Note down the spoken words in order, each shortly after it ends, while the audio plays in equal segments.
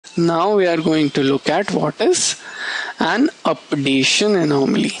Now we are going to look at what is an updation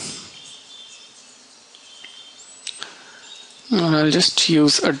anomaly. I'll just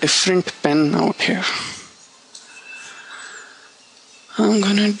use a different pen out here. I'm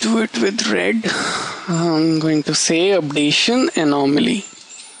gonna do it with red. I'm going to say updation anomaly.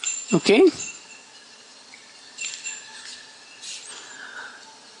 Okay.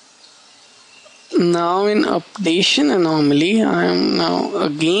 Now in updation anomaly, I am now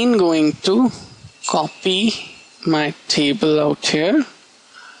again going to copy my table out here.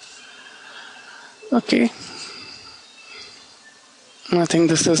 Okay. I think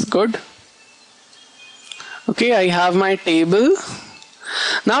this is good. Okay, I have my table.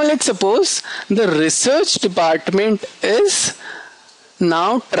 Now let's suppose the research department is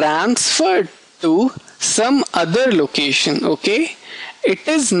now transferred to some other location. Okay, it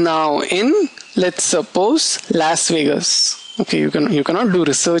is now in, let's suppose, Las Vegas. Okay, you cannot do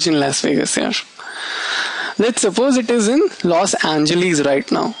research in Las Vegas here. Let's suppose it is in Los Angeles right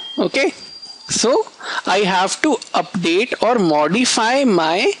now. Okay, so I have to update or modify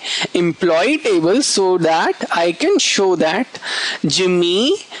my employee table so that I can show that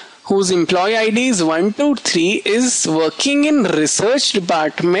Jimmy, whose employee ID is 123, is working in research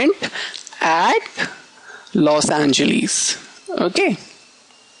department at Los Angeles. Okay,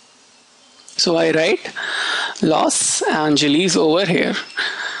 so I write Los Angeles over here.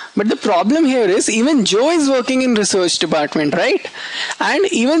 But the problem here is even Joe is working in research department, right? And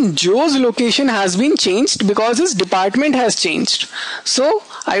even Joe's location has been changed because his department has changed. So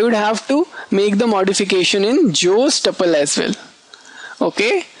I would have to make the modification in Joe's tuple as well.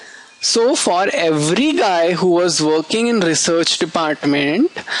 Okay. So for every guy who was working in research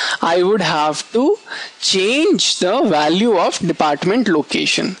department, I would have to change the value of department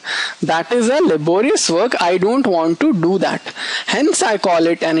location. That is a laborious work. I don't want to do that. Hence I call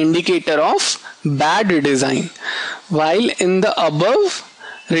it an indicator of bad design. While in the above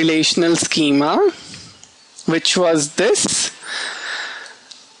relational schema, which was this,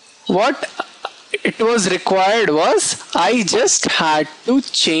 what it was required was I just had to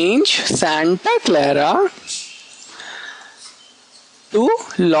change Santa Clara to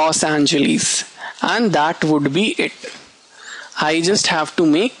Los Angeles, and that would be it. I just have to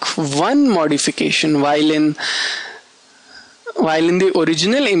make one modification, while in the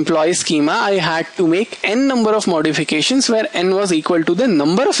original employee schema I had to make n number of modifications where n was equal to the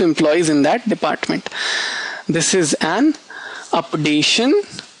number of employees in that department. This is an updation,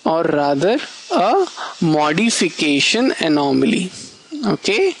 or rather a modification anomaly.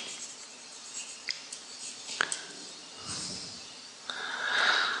 Okay.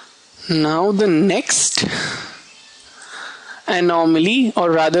 Now the next anomaly,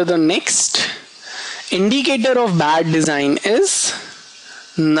 or rather the next indicator of bad design, is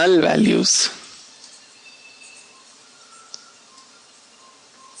null values.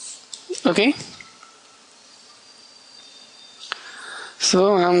 Okay.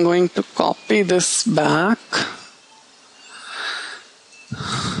 So I'm going to copy this back,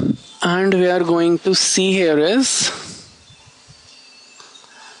 and we are going to see here is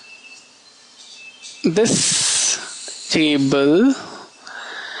this table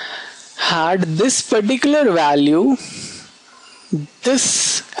had this particular value.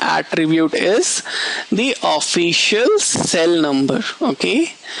 This attribute is the official cell number.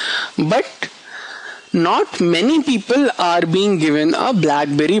 Okay, but not many people are being given a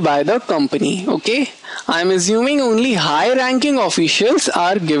BlackBerry by the company. Okay, I'm assuming only high ranking officials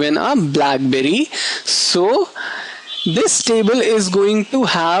are given a BlackBerry. So this table is going to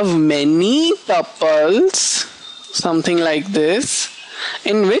have many tuples, something like this,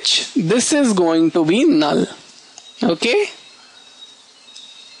 in which this is going to be null. Okay,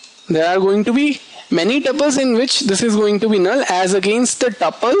 there are going to be many tuples in which this is going to be null, as against the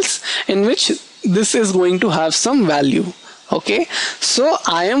tuples in which this is going to have some value. Okay, so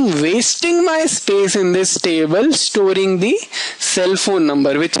I am wasting my space in this table storing the cell phone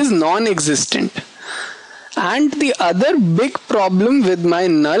number, which is non-existent. And the other big problem with my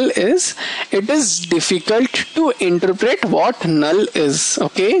null is it is difficult to interpret what null is.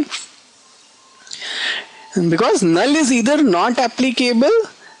 Okay, because null is either not applicable,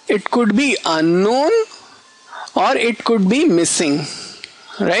 it could be unknown, or it could be missing,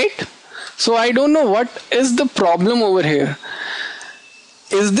 right? So I don't know what is the problem over here.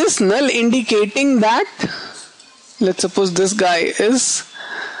 Is this null indicating that, let's suppose this guy is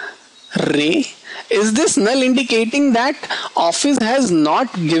Ray, is this null indicating that office has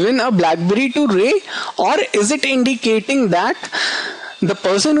not given a BlackBerry to Ray, or is it indicating that the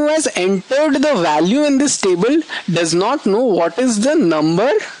person who has entered the value in this table does not know what is the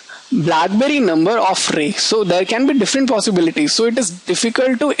number BlackBerry number of Ray. So there can be different possibilities. So it is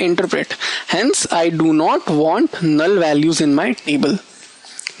difficult to interpret. Hence, I do not want null values in my table.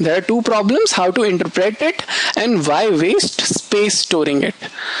 There are two problems: how to interpret it and why waste space storing it.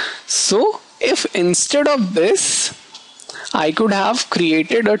 So if instead of this, I could have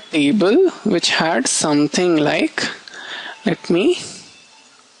created a table which had something like, let me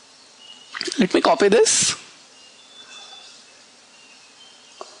copy this.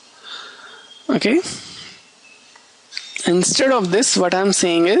 Okay. Instead of this, what I'm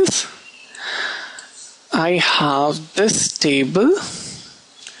saying is, I have this table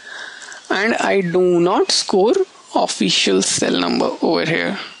and I do not score official cell number over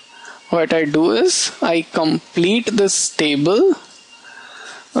here. What I do is I complete this table,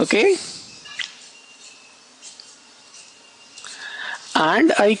 okay,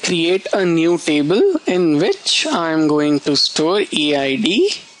 and I create a new table in which I am going to store EID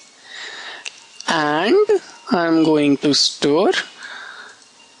and I am going to store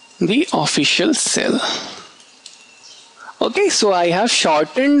the official cell. Okay, so I have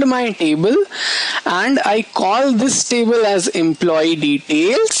shortened my table and I call this table as employee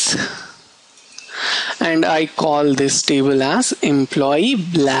details and I call this table as employee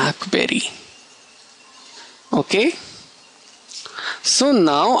BlackBerry. Okay, so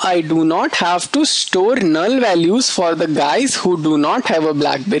now I do not have to store null values for the guys who do not have a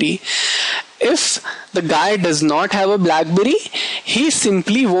BlackBerry. If the guy does not have a BlackBerry, he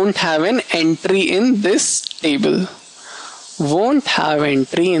simply won't have an entry in this table. Won't have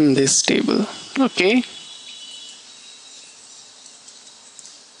entry in this table. Okay.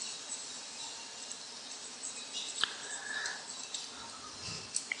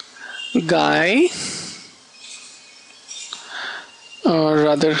 Guy, or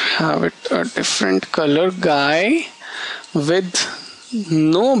rather have it a different color, guy with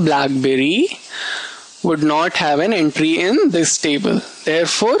no BlackBerry would not have an entry in this table.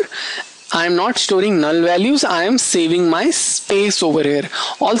 Therefore, I am not storing null values, I am saving my space over here.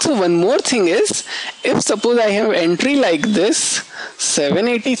 Also, one more thing is, if suppose I have entry like this,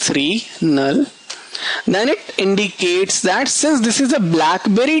 783 null, then it indicates that since this is a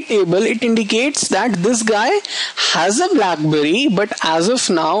BlackBerry table, it indicates that this guy has a BlackBerry, but as of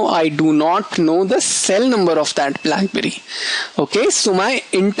now I do not know the cell number of that BlackBerry. Okay, so my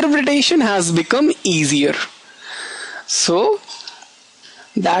interpretation has become easier. So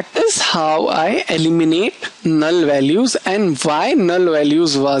that is how I eliminate null values and why null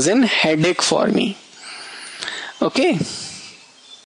values was a headache for me. Okay.